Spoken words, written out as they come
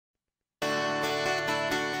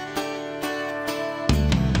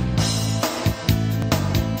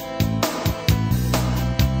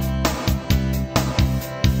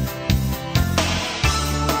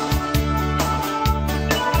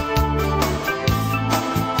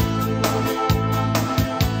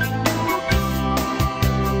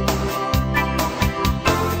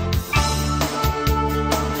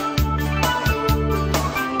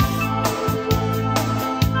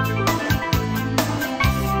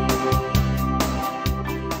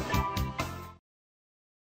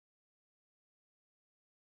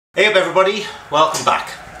Hey up everybody, welcome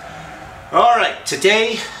back. Alright,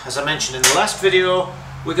 today, as I mentioned in the last video,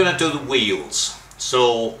 we're going to do the wheels.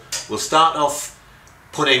 So we'll start off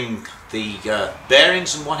putting the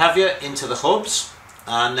bearings and what have you into the hubs,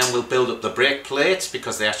 and then we'll build up the brake plates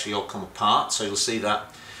because they actually all come apart, so you'll see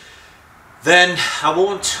that. Then I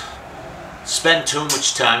won't spend too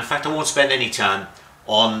much time, in fact I won't spend any time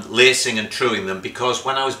on lacing and truing them, because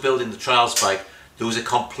when I was building the trials bike there was a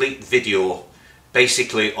complete video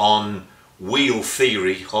basically on wheel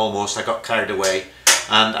theory almost. I got carried away,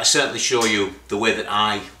 and I certainly show you the way that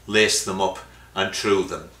I lace them up and true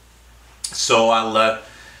them. So I'll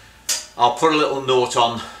put a little note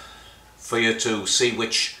on for you to see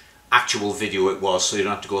which actual video it was, so you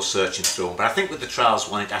don't have to go searching through them. But I think with the trials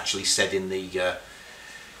one it actually said in the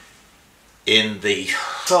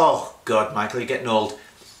oh god Michael, you're getting old,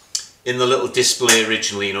 in the little display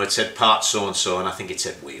originally, you know, it said part so and so, and I think it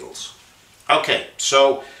said wheels. Okay,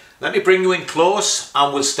 so let me bring you in close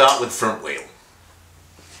and we'll start with the front wheel.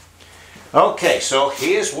 Okay, so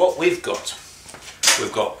here's what we've got.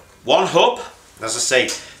 We've got one hub. As I say,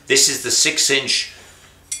 this is the 6-inch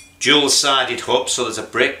dual-sided hub, so there's a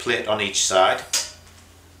brake plate on each side.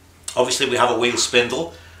 Obviously we have a wheel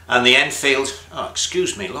spindle, and the Enfield, oh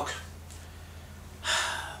excuse me, look,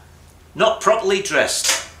 not properly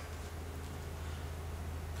dressed.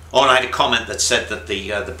 Oh, and I had a comment that said that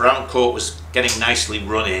the brown coat was getting nicely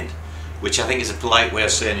run in, which I think is a polite way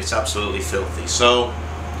of saying it's absolutely filthy. So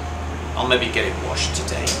I'll maybe get it washed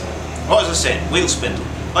today. What was I saying? Wheel spindle.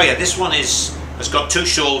 Oh yeah, this one has got two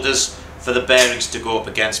shoulders for the bearings to go up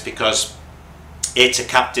against because it's a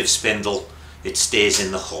captive spindle. It stays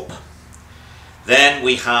in the hub. Then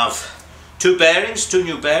we have two bearings, two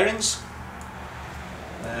new bearings.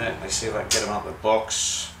 Let's see if I can get them out of the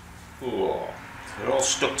box. Ooh. They're all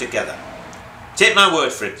stuck together. Take my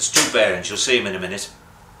word for it, there's two bearings, you'll see them in a minute.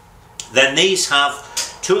 Then these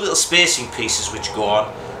have two little spacing pieces which go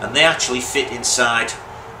on, and they actually fit inside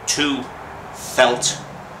two felt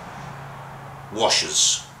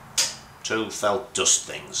washers. Two felt dust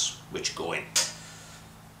things which go in.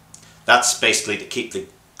 That's basically to keep the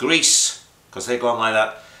grease, because they go on like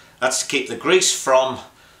that, that's to keep the grease from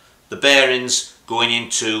the bearings going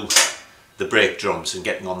into the brake drums and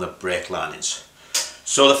getting on the brake linings.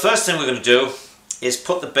 So the first thing we're going to do is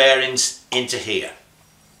put the bearings into here.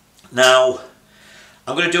 Now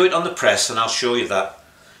I'm going to do it on the press, and I'll show you that.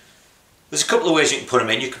 There's a couple of ways you can put them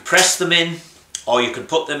in. You can press them in, or you can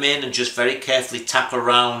put them in and just very carefully tap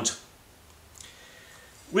around.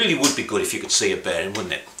 Really would be good if you could see a bearing,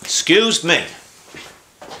 wouldn't it? Excuse me.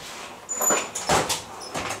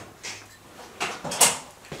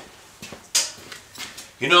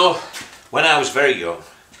 You know, when I was very young,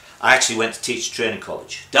 I actually went to teacher training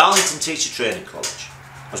college, Darlington Teacher Training College.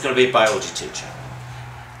 I was going to be a biology teacher,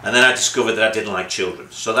 and then I discovered that I didn't like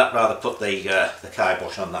children, so that rather put the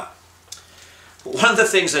kibosh on that. But one of the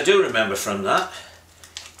things I do remember from that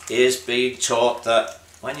is being taught that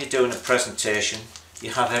when you're doing a presentation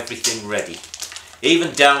you have everything ready,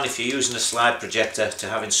 even down, if you're using a slide projector, to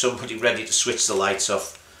having somebody ready to switch the lights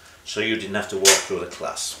off so you didn't have to walk through the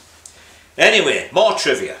class. Anyway, more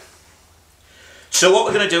trivia. So what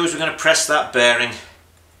we're going to do is we're going to press that bearing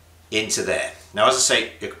into there. Now as I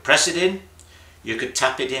say, you could press it in, you could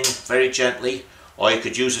tap it in very gently, or you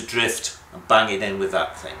could use a drift and bang it in with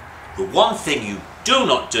that thing. The one thing you do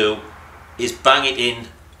not do is bang it in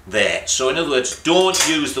there. So in other words, don't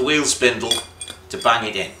use the wheel spindle to bang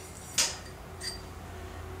it in.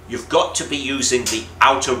 You've got to be using the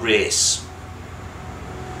outer race,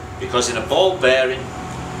 because in a ball bearing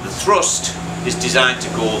the thrust is designed to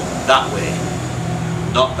go that way,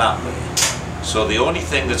 not that way. So the only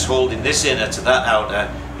thing that's holding this inner to that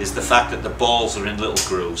outer is the fact that the balls are in little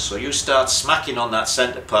grooves. So you start smacking on that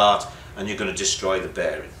centre part and you're going to destroy the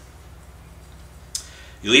bearing.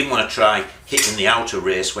 You even want to try hitting the outer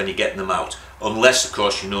race when you're getting them out, unless of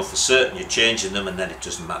course you know for certain you're changing them, and then it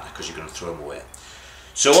doesn't matter because you're going to throw them away.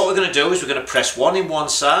 So what we're going to do is we're going to press one in one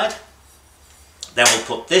side, then we'll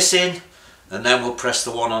put this in, and then we'll press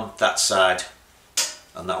the one on that side,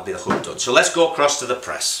 and that'll be the hub done. So let's go across to the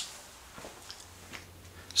press.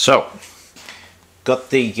 So, got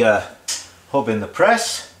the hub in the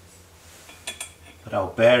press, put our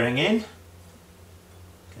bearing in,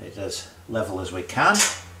 get it as level as we can,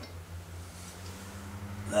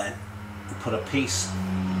 then we put a piece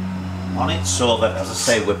on it so that, as I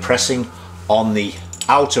say, we're pressing on the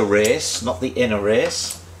outer race, not the inner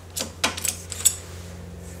race.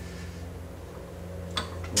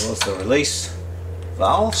 Towards the release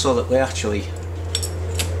valve so that we actually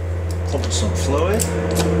pump some fluid.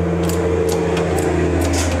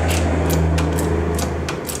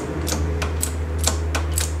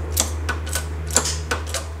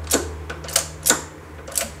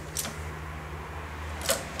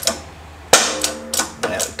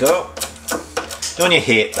 we go. Don't you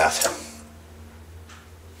hate that?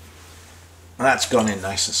 And that's gone in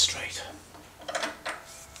nice and straight.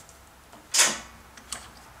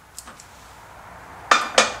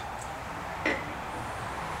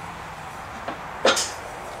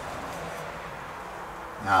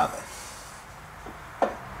 Now then,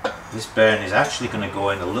 this bearing is actually going to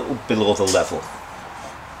go in a little below the level.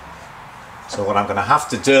 So what I'm going to have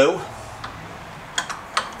to do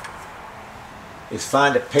is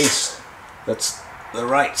find a piece that's the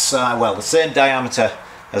right size, well, the same diameter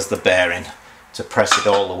as the bearing, to press it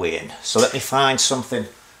all the way in. So let me find something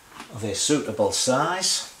of a suitable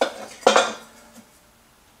size.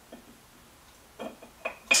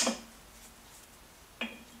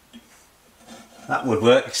 That would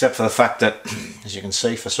work, except for the fact that, as you can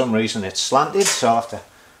see, for some reason it's slanted, so I'll have to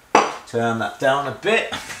turn that down a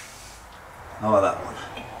bit. How about that one?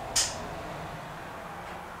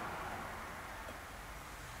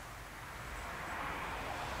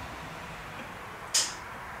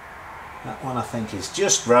 That one I think is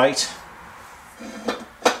just right,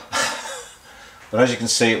 but as you can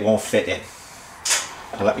see it won't fit in.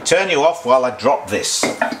 Now let me turn you off while I drop this.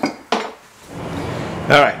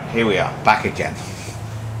 Alright, here we are, back again.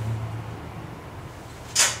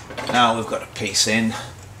 Now we've got a piece in.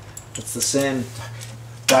 It's the same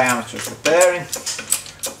diameter as the bearing.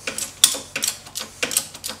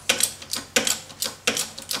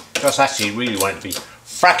 Just actually really want it to be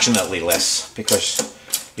fractionally less, because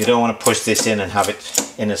you don't want to push this in and have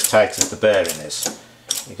it in as tight as the bearing is.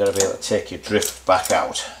 You've got to be able to take your drift back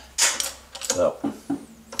out.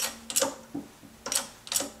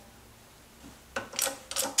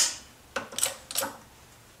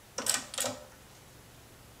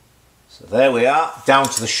 So there we are, down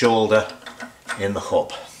to the shoulder in the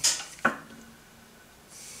hub.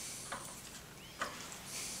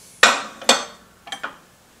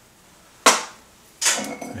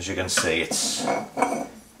 As you can see,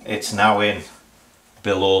 it's now in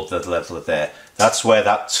below the level of there. That's where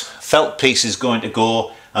that felt piece is going to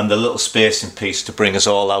go, and the little spacing piece to bring us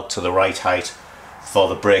all out to the right height for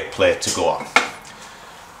the brake plate to go on.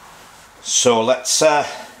 So let's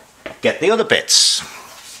get the other bits.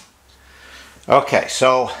 Okay,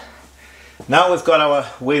 so now we've got our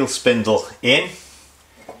wheel spindle in.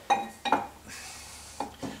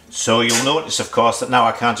 So you'll notice, of course, that now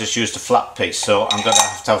I can't just use the flat piece, so I'm going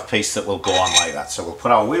to have a piece that will go on like that. So we'll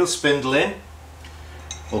put our wheel spindle in,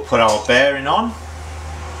 we'll put our bearing on,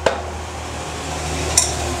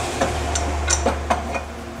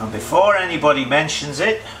 and before anybody mentions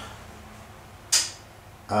it,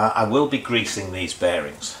 I will be greasing these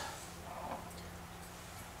bearings.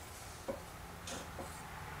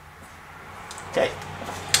 Okay,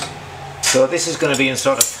 so this is going to be in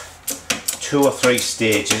sort of 2 or 3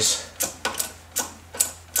 stages.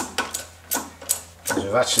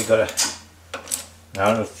 We've actually got I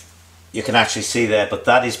don't know if you can actually see there, but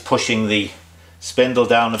that is pushing the spindle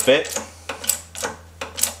down a bit.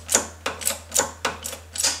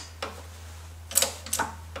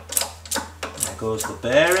 There goes the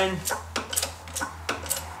bearing.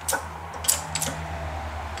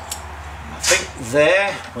 I think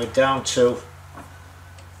there we're down to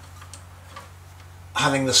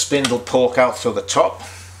having the spindle poke out through the top.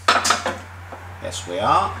 Yes, we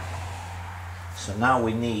are. So now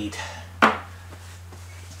we need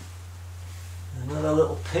another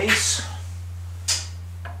little piece.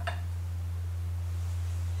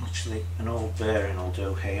 Actually, an old bearing will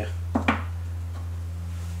do here.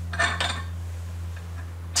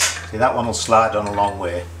 See, that one will slide on a long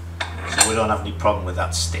way, so we don't have any problem with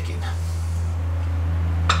that sticking.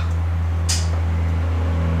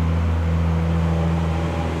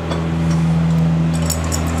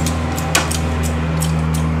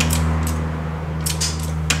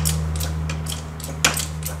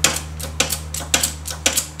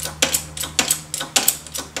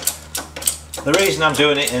 The reason I'm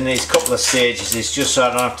doing it in these couple of stages is just so I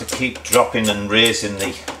don't have to keep dropping and raising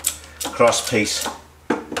the cross piece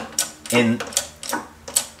in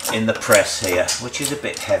the press here, which is a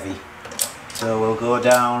bit heavy. So we'll go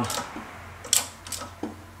down .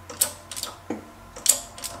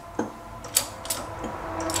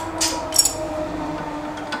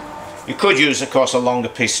 You could use, of course, a longer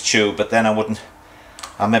piece of tube, but then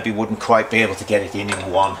I maybe wouldn't quite be able to get it in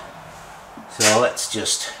one. So let's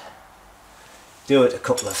just do it a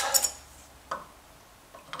couple of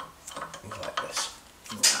like this.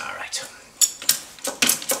 All right.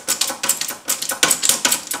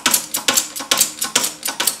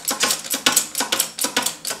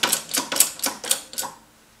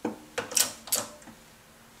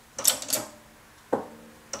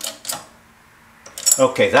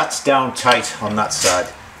 Okay, that's down tight on that side.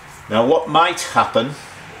 Now what might happen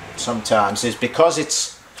sometimes is, because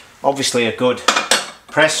it's obviously a good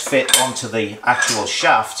press fit onto the actual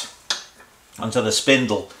shaft, onto the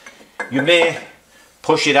spindle, you may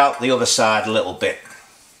push it out the other side a little bit.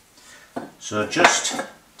 So just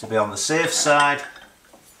to be on the safe side,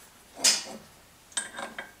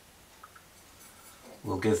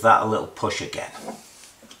 we'll give that a little push again.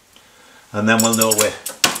 And then we'll know we're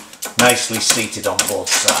nicely seated on both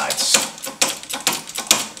sides.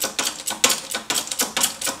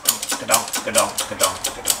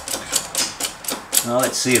 Now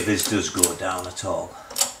let's see if this does go down at all.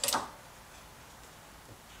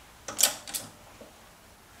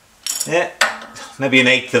 Yeah, maybe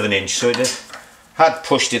 1/8 of an inch, so it had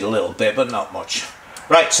pushed it a little bit, but not much.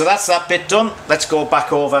 Right, so that's that bit done. Let's go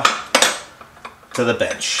back over to the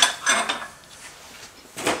bench.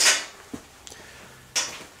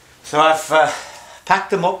 So I've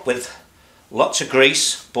packed them up with lots of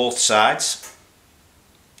grease, both sides.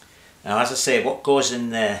 Now, as I say, what goes in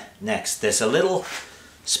there next? There's a little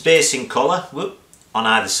spacing collar on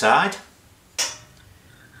either side,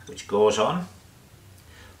 which goes on.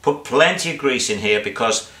 Put plenty of grease in here,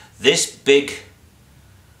 because this big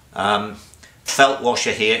felt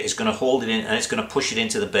washer here is going to hold it in, and it's going to push it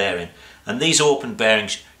into the bearing. And these open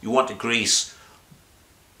bearings you want to grease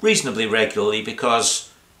reasonably regularly, because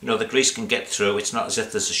you know the grease can get through. It's not as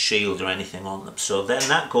if there's a shield or anything on them. So then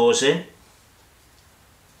that goes in,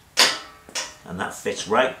 and that fits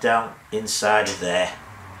right down inside of there.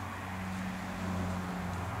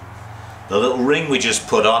 The little ring we just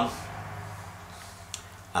put on,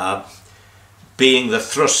 being the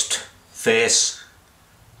thrust face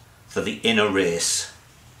for the inner race.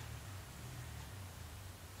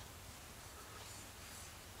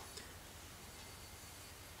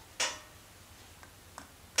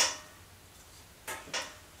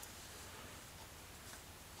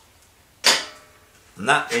 And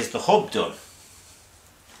that is the hub done.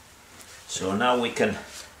 So now we can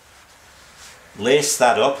lace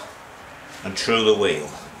that up and true the wheel.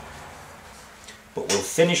 But we'll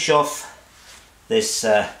finish off this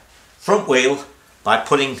front wheel by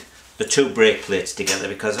putting the two brake plates together,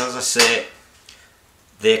 because as I say,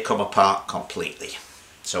 they come apart completely.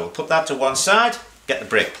 So we'll put that to one side, get the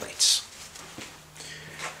brake plates.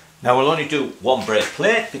 Now we'll only do one brake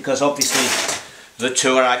plate, because obviously the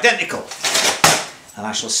two are identical. And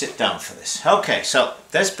I shall sit down for this. Okay, so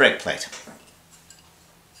there's brake plate.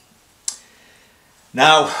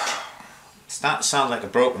 Now, it's starting to sound like a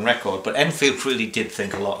broken record, but Enfield really did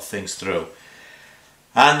think a lot of things through.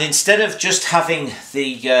 And instead of just having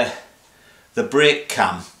the brake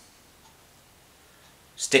cam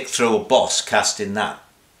stick through a boss cast in that,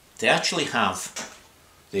 they actually have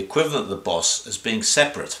the equivalent of the boss as being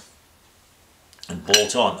separate and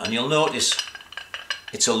bolt on. And you'll notice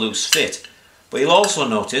it's a loose fit. But you'll also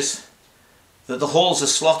notice that the holes are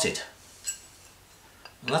slotted.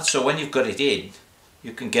 And that's so when you've got it in,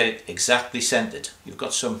 you can get it exactly centered. You've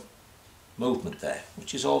got some movement there,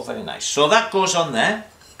 which is all very nice. So that goes on there.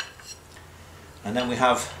 And then we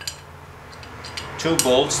have two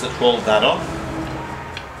bolts that hold that on.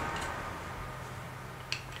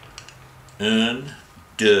 Un,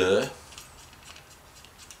 deux.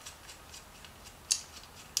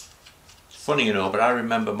 Funny, you know, but I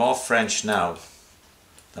remember more French now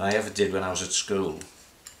than I ever did when I was at school.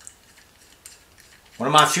 One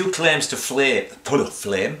of my few claims to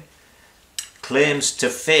claims to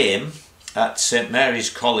fame at St Mary's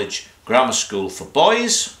College Grammar School for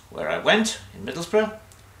Boys, where I went in Middlesbrough,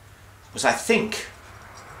 was, I think,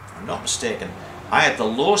 if I'm not mistaken, I had the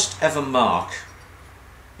lowest ever mark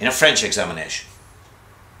in a French examination.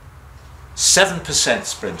 7%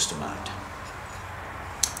 springs to mind.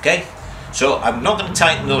 Okay? So I'm not going to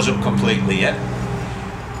tighten those up completely yet,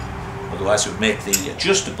 otherwise it would make the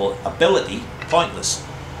adjustable ability pointless.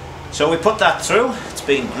 So we put that through, it's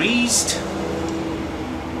been greased.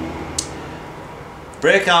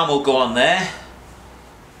 Brake arm will go on there.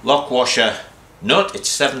 Lock washer nut, it's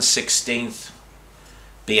 7/16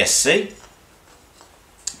 BSC.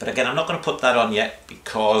 But again, I'm not going to put that on yet,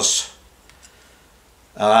 because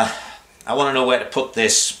I want to know where to put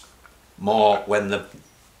this more when the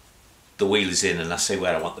wheel is in and I see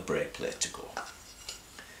where I want the brake plate to go.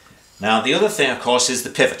 Now the other thing, of course, is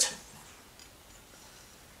the pivot.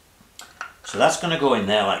 So that's going to go in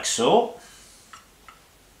there like so.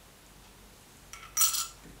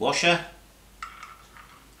 Big washer.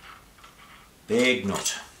 Big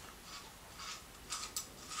nut.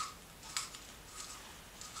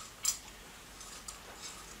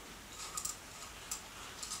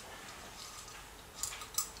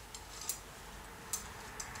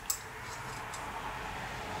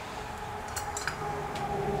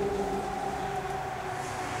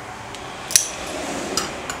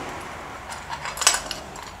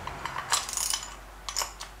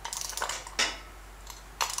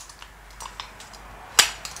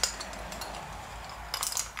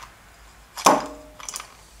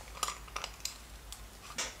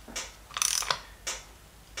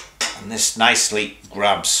 and this nicely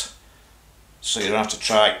grabs, so you don't have to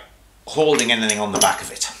try holding anything on the back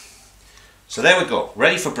of it. So there we go,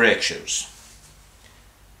 ready for brake shoes.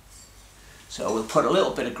 So we'll put a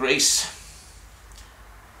little bit of grease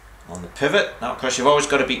on the pivot. Now of course you've always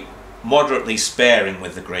got to be moderately sparing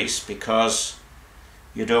with the grease, because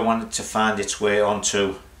you don't want it to find its way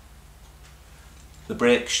onto the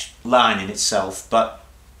brake line in itself, but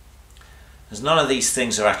as none of these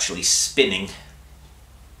things are actually spinning,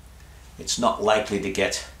 it's not likely to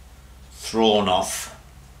get thrown off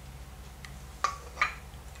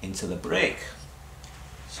into the brake.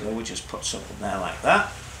 So we just put something there like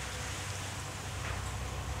that.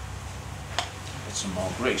 Get some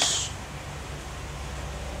more grease.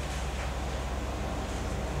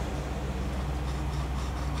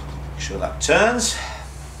 Make sure that turns.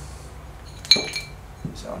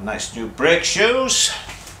 So nice new brake shoes.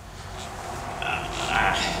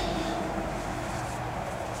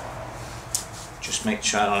 Just make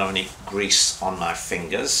sure I don't have any grease on my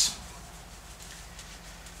fingers.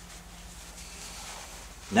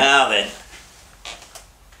 Now then,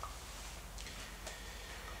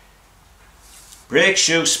 brake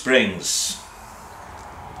shoe springs.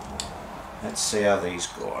 Let's see how these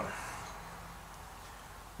go on.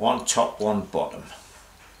 One top, one bottom.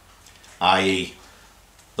 I.e.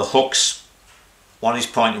 the hooks, one is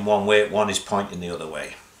pointing one way, one is pointing the other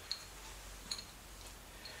way.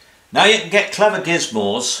 Now you can get clever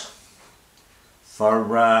gizmos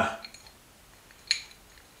for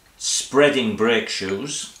spreading brake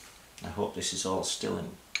shoes. I hope this is all still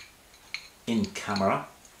in camera.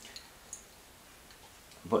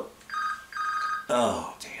 But,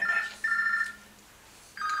 oh dear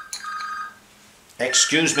me.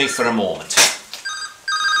 Excuse me for a moment.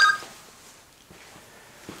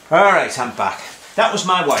 Alright, I'm back. That was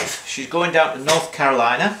my wife. She's going down to North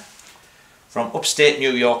Carolina from upstate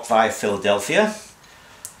New York via Philadelphia.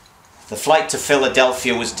 The flight to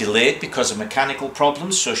Philadelphia was delayed because of mechanical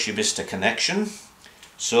problems, so she missed a connection.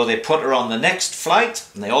 So they put her on the next flight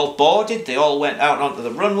and they all boarded, they all went out onto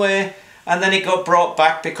the runway, and then it got brought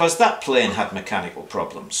back because that plane had mechanical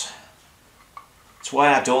problems. That's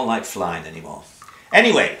why I don't like flying anymore.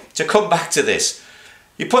 Anyway, to come back to this,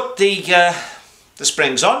 you put the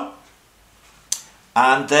springs on,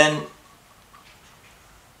 and then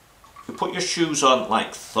you put your shoes on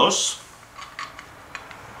like thus.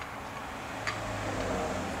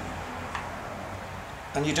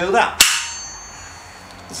 And you do that.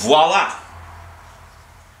 Voila!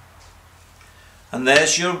 And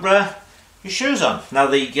there's your shoes on. Now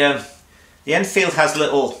the Enfield has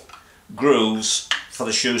little grooves for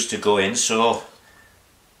the shoes to go in, so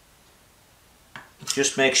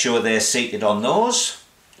just make sure they're seated on those.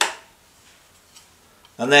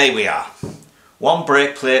 And there we are. One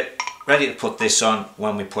brake plate ready to put this on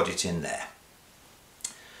when we put it in there.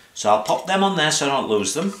 So I'll pop them on there so I don't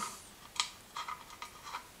lose them.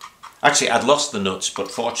 Actually, I'd lost the nuts, but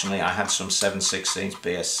fortunately I had some 7/16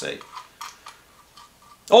 BSC.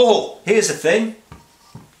 Oh, here's the thing.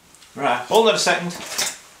 Right, hold on a second.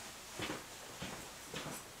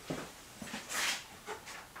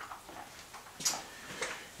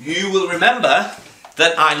 You will remember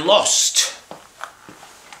that I lost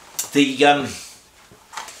the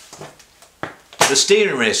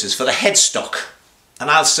steering races for the headstock, and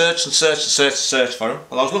I'll search and search and search and search for them.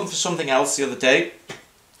 Well, I was looking for something else the other day,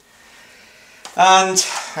 and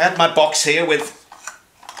I had my box here with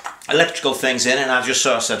electrical things in, and I just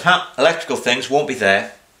sort of said, electrical things won't be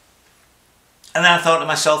there. And then I thought to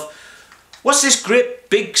myself, what's this great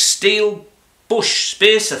big steel bush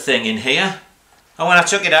spacer thing in here? And when I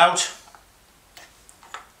took it out,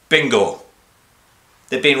 bingo,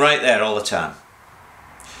 they've been right there all the time.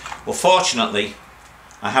 Well, fortunately,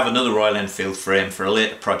 I have another Royal Enfield frame for a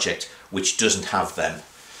later project which doesn't have them,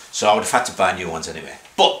 so I would have had to buy new ones anyway.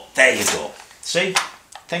 But there you go. See,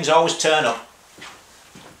 things always turn up.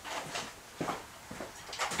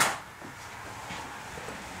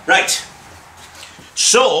 Right,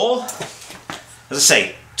 so as I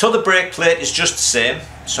say, t'other brake plate is just the same,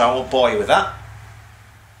 so I won't bore you with that.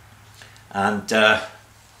 And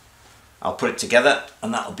I'll put it together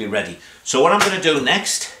and that'll be ready. So what I'm going to do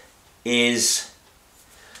next is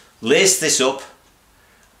lace this up,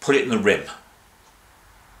 put it in the rim,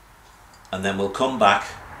 and then we'll come back.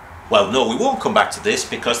 Well, no, we won't come back to this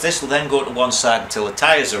because this will then go to one side until the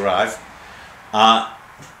tyres arrive.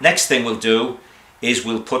 Next thing we'll do is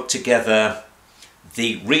we'll put together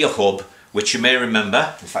the rear hub, which you may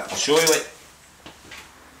remember. In fact, I'll show you it.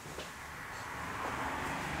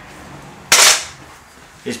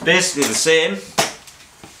 It's basically the same.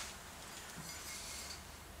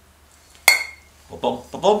 Ba-bum,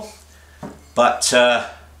 ba-bum. but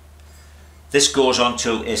this goes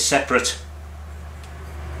onto a separate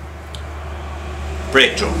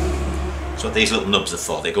brake drum. So these little nubs are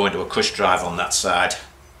for. They go into a cush drive on that side,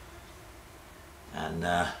 and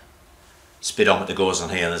speedometer goes on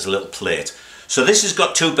here, and there's a little plate. So this has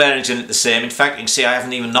got two bearings in it the same. In fact, you can see I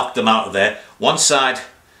haven't even knocked them out of there. One side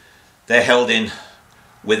they're held in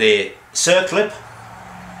with a circlip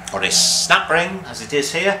or a snap ring, as it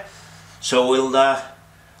is here. So we'll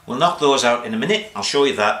knock those out in a minute. I'll show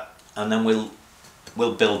you that, and then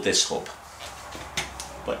we'll build this hub.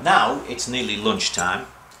 But now it's nearly lunchtime,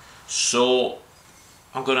 so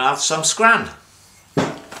I'm going to have some scran.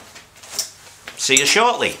 See you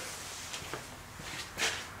shortly.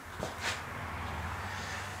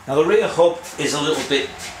 Now the rear hub is a little bit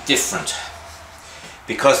different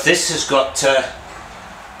because this has got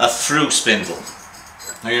a through spindle.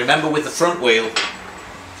 Now you remember with the front wheel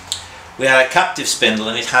we had a captive spindle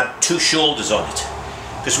and it had two shoulders on it,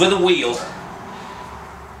 because with a wheel,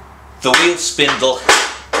 the wheel spindle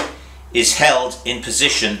is held in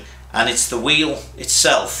position and it's the wheel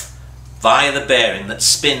itself via the bearing that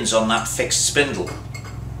spins on that fixed spindle.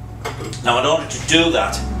 Now in order to do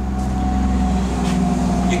that,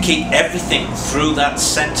 you keep everything through that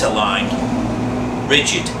centre line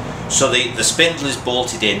rigid, so the spindle is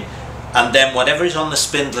bolted in, and then whatever is on the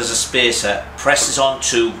spindle as a spacer presses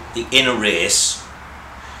onto the inner race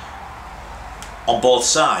on both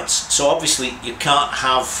sides. So obviously you can't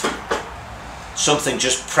have something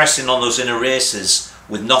just pressing on those inner races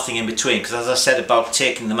with nothing in between, because as I said about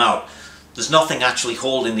taking them out, there's nothing actually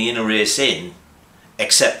holding the inner race in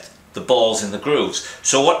except the balls in the grooves.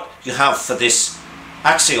 So what you have for this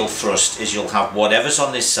axial thrust is you'll have whatever's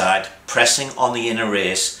on this side pressing on the inner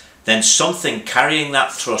race, then something carrying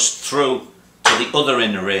that thrust through to the other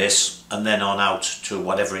inner race, and then on out to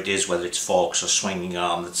whatever it is, whether it's forks or swinging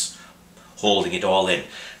arm that's holding it all in.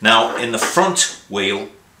 Now in the front wheel,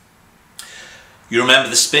 you remember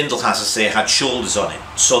the spindle, as I say, had shoulders on it,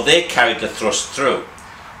 so they carried the thrust through.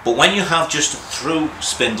 But when you have just a through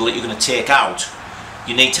spindle that you're going to take out,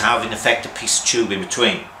 you need to have in effect a piece of tube in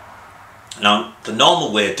between. Now the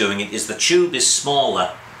normal way of doing it is the tube is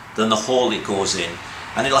smaller than the hole it goes in,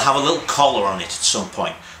 and it'll have a little collar on it at some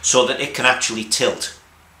point so that it can actually tilt.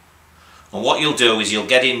 And what you'll do is you'll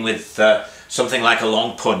get in with something like a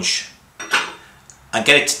long punch and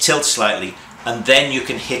get it to tilt slightly, and then you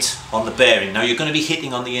can hit on the bearing. Now you're going to be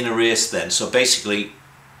hitting on the inner race then, so basically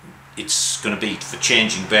it's going to be for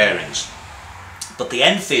changing bearings. But the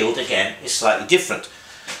end field again is slightly different,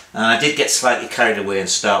 and I did get slightly carried away and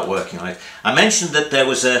start working on it. I mentioned that there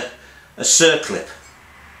was a circlip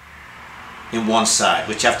in one side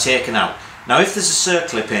which I've taken out. Now if there's a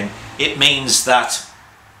circlip in, it means that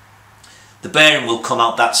the bearing will come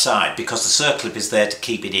out that side because the circlip is there to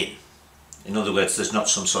keep it in. In other words, there's not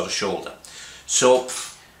some sort of shoulder. So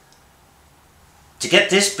to get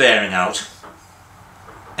this bearing out,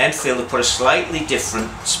 Enfield have put a slightly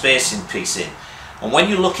different spacing piece in. And when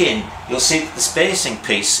you look in, you'll see that the spacing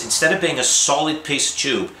piece, instead of being a solid piece of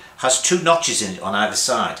tube, has two notches in it on either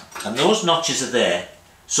side. And those notches are there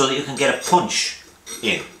so that you can get a punch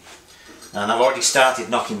in. And I've already started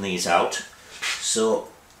knocking these out. So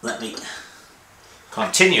let me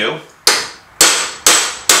continue.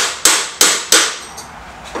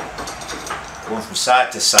 Going from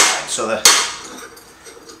side to side so that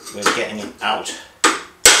we're getting it out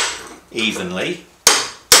evenly.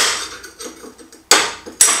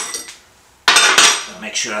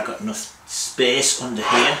 Make sure I've got enough space under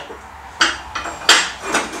here.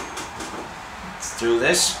 Let's do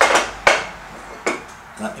this.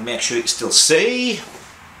 Let me make sure you can still see.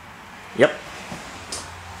 Yep.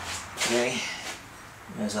 Okay.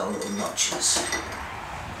 There's our little notches.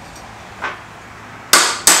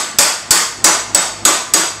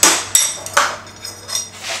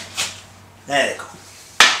 There they go.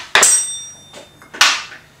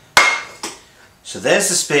 So there's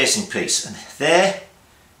the spacing piece, and there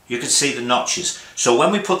you can see the notches. So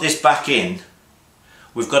when we put this back in,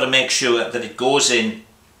 we've got to make sure that it goes in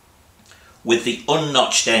with the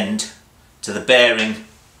unnotched end to the bearing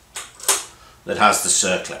that has the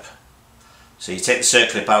circlip. So you take the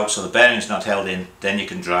circlip out so the bearing's not held in, then you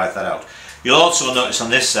can drive that out. You'll also notice on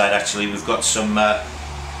this side actually we've got some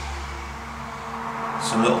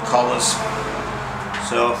little collars.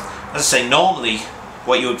 So as I say, normally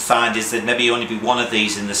what you would find is there'd maybe only be one of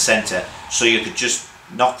these in the centre, so you could just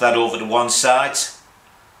knock that over to one side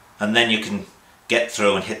and then you can get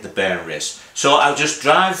through and hit the bearing race. So I'll just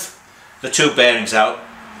drive the two bearings out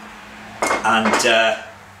and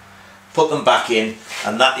put them back in,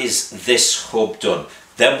 and that is this hub done.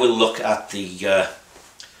 Then we'll look at the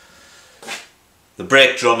the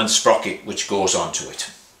brake drum and sprocket which goes onto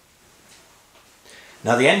it.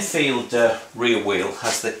 Now the Enfield rear wheel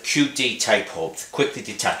has the QD type hub, quickly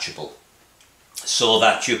detachable, so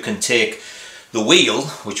that you can take the wheel,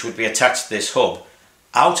 which would be attached to this hub,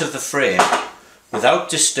 out of the frame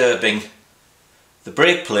without disturbing the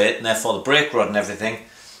brake plate and therefore the brake rod and everything,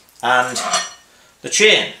 and the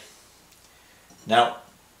chain. Now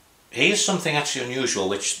here's something actually unusual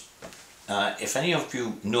which if any of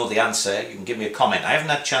you know the answer, you can give me a comment. I haven't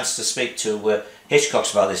had a chance to speak to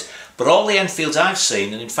Hitchcocks about this, but all the Enfields I've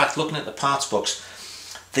seen, and in fact looking at the parts books,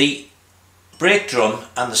 the brake drum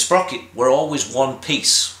and the sprocket were always one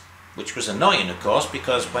piece, which was annoying of course,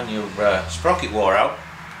 because when your sprocket wore out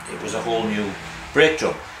it was a whole new brake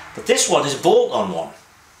drum. But this one is a bolt-on one.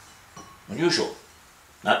 Unusual.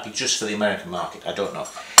 That'd be just for the American market, I don't know.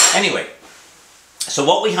 Anyway, so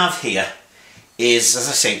what we have here is, as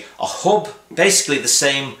I say, a hub basically the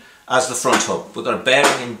same as the front hub. We've got a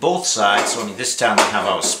bearing in both sides, only this time we have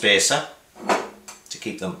our spacer to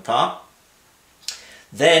keep them apart.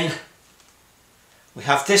 Then we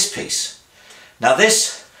have this piece. Now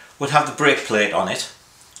this would have the brake plate on it,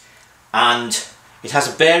 and it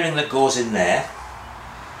has a bearing that goes in there,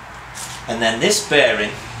 and then this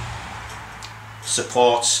bearing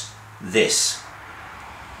supports this.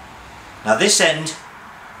 Now this end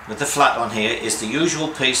with the flat on here is the usual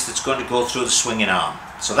piece that's going to go through the swinging arm,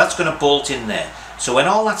 so that's going to bolt in there. So when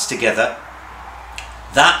all that's together,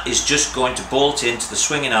 that is just going to bolt into the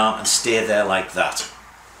swinging arm and stay there like that.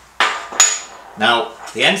 Now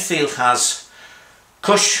the Enfield has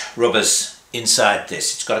cush rubbers inside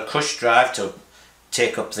this. It's got a cush drive to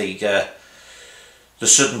take up the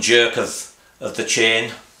sudden jerk of the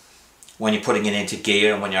chain when you're putting it into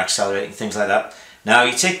gear and when you're accelerating, things like that. Now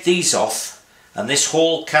you take these off and this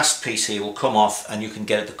whole cast piece here will come off, and you can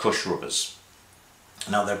get at the cush rubbers.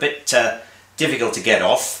 Now they're a bit difficult to get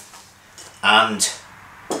off, and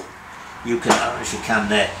you can, I don't know if you can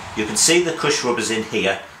there, you can see the cush rubbers in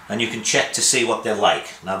here, and you can check to see what they're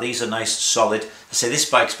like. Now these are nice solid. I say this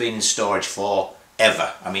bike's been in storage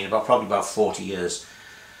forever. I mean probably about 40 years.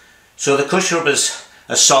 So the cush rubbers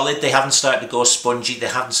are solid, they haven't started to go spongy, they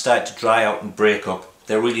haven't started to dry out and break up.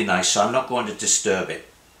 They're really nice, so I'm not going to disturb it.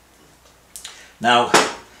 Now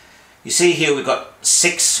you see here we've got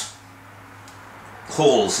 6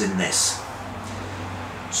 holes in this.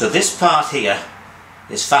 So this part here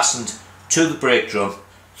is fastened to the brake drum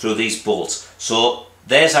through these bolts. So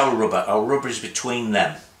there's our rubber. Our rubber is between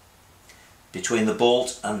them, between the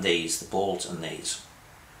bolt and these, the bolt and these,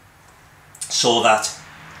 so that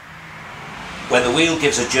when the wheel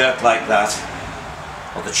gives a jerk like that,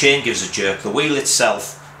 or the chain gives a jerk, the wheel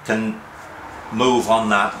itself can move on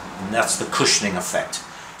that, and that's the cushioning effect.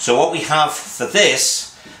 So what we have for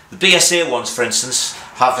this, the BSA ones for instance,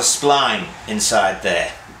 have a spline inside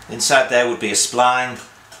there. Inside there would be a spline,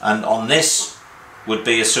 and on this would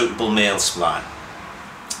be a suitable male spline.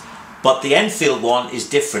 But the Enfield one is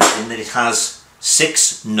different in that it has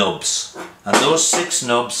 6 nubs, and those 6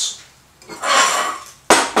 nubs,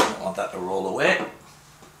 I don't want that to roll away,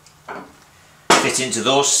 fit into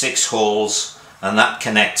those 6 holes, and that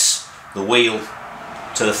connects the wheel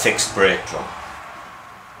to the fixed brake drum.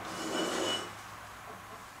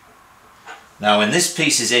 Now when this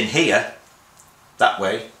piece is in here, that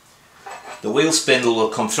way, the wheel spindle will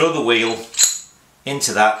come through the wheel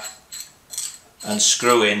into that and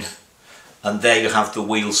screw in, and there you have the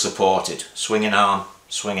wheel supported, swinging arm,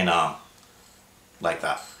 like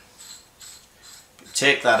that.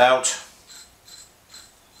 Take that out,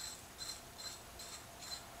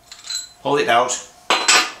 hold it out.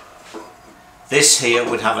 This here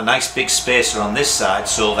would have a nice big spacer on this side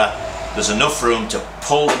so that there's enough room to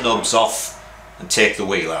pull the nubs off and take the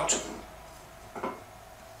wheel out.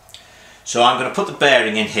 So I'm going to put the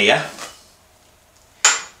bearing in here.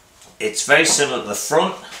 It's very similar to the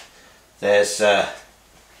front. There's the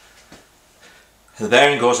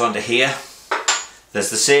bearing goes onto here. There's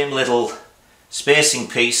the same little spacing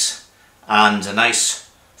piece and a nice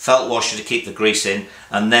felt washer to keep the grease in,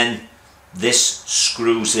 and then this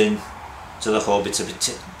screws in to the hub. It's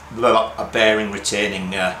a bearing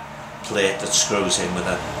retaining plate that screws in with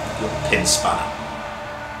a little pin spanner.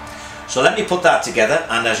 So let me put that together,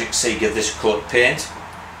 and as you can see, give this a coat of paint,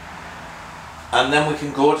 and then we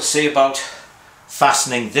can go to see about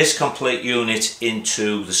fastening this complete unit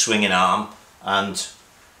into the swinging arm, and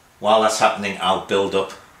while that's happening I'll build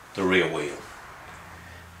up the rear wheel.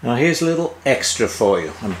 Now here's a little extra for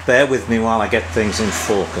you, and bear with me while I get things in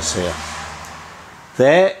focus here.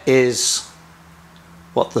 There is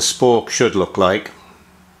what the spoke should look like,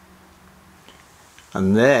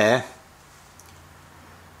 and there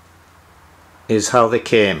is how they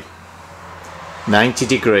came. 90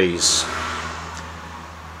 degrees.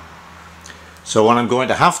 So what I'm going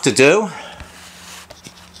to have to do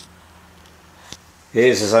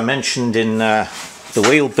is, as I mentioned in the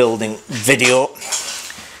wheel building video,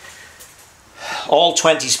 all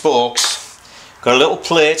 20 spokes got a little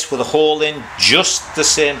plate with a hole in just the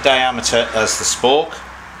same diameter as the spoke,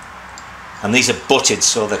 and these are butted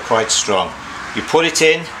so they're quite strong. You put it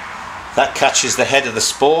in, that catches the head of the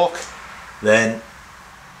spoke, then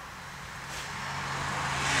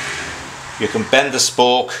you can bend the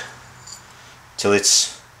spoke till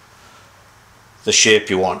it's the shape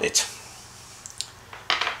you want it.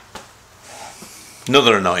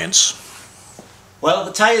 Another annoyance. Well,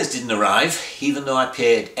 the tyres didn't arrive, even though I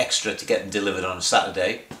paid extra to get them delivered on a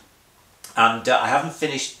Saturday. And I haven't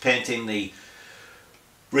finished painting the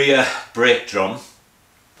rear brake drum.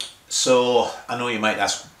 So I know you might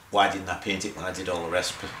ask, why didn't I paint it when I did all the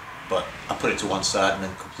rest? But I put it to one side and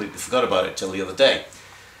then completely forgot about it till the other day.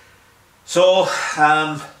 So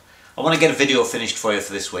I want to get a video finished for you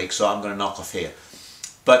for this week, so I'm going to knock off here.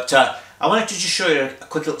 But I wanted to just show you a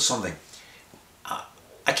quick little something.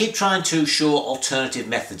 I keep trying to show alternative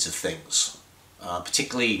methods of things,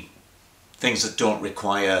 particularly things that don't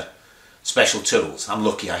require special tools. I'm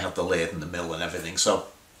lucky I have the lathe and the mill and everything. So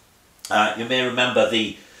you may remember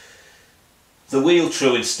the wheel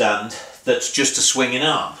truing stand that's just a swinging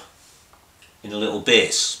arm in a little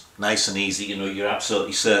base. Nice and easy, you know, you're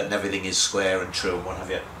absolutely certain everything is square and true and what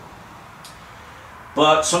have you.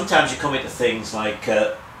 But sometimes you come into things like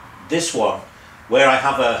this one, where I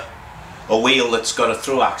have a wheel that's got a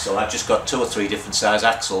through axle. I've just got 2 or 3 different size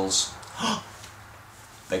axles.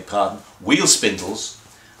 Beg pardon. Wheel spindles.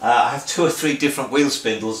 I have 2 or 3 different wheel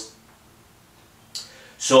spindles,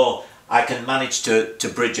 so I can manage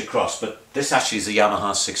to bridge across. But this actually is a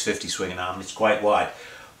Yamaha 650 swinging arm. It's quite wide.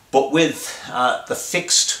 But with the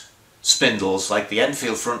fixed spindles, like the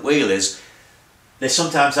Enfield front wheel is, they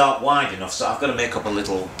sometimes aren't wide enough, so I've got to make up a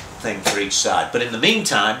little thing for each side. But in the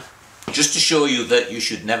meantime, just to show you that you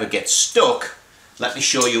should never get stuck, let me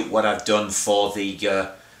show you what I've done for the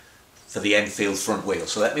Enfield front wheel.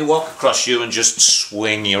 So let me walk across you and just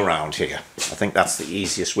swing you around here. I think that's the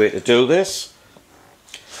easiest way to do this.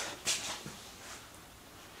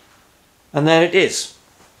 And there it is.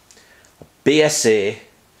 A BSA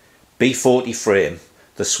B40 frame.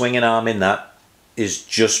 The swinging arm in that is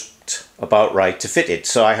just about right to fit it.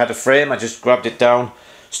 So I had a frame, I just grabbed it down,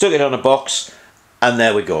 stuck it on a box, and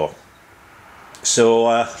there we go. So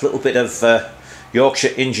a little bit of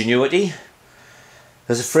Yorkshire ingenuity.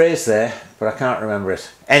 There's a phrase there, but I can't remember it.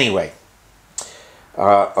 Anyway,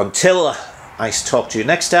 until I talk to you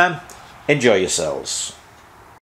next time, enjoy yourselves.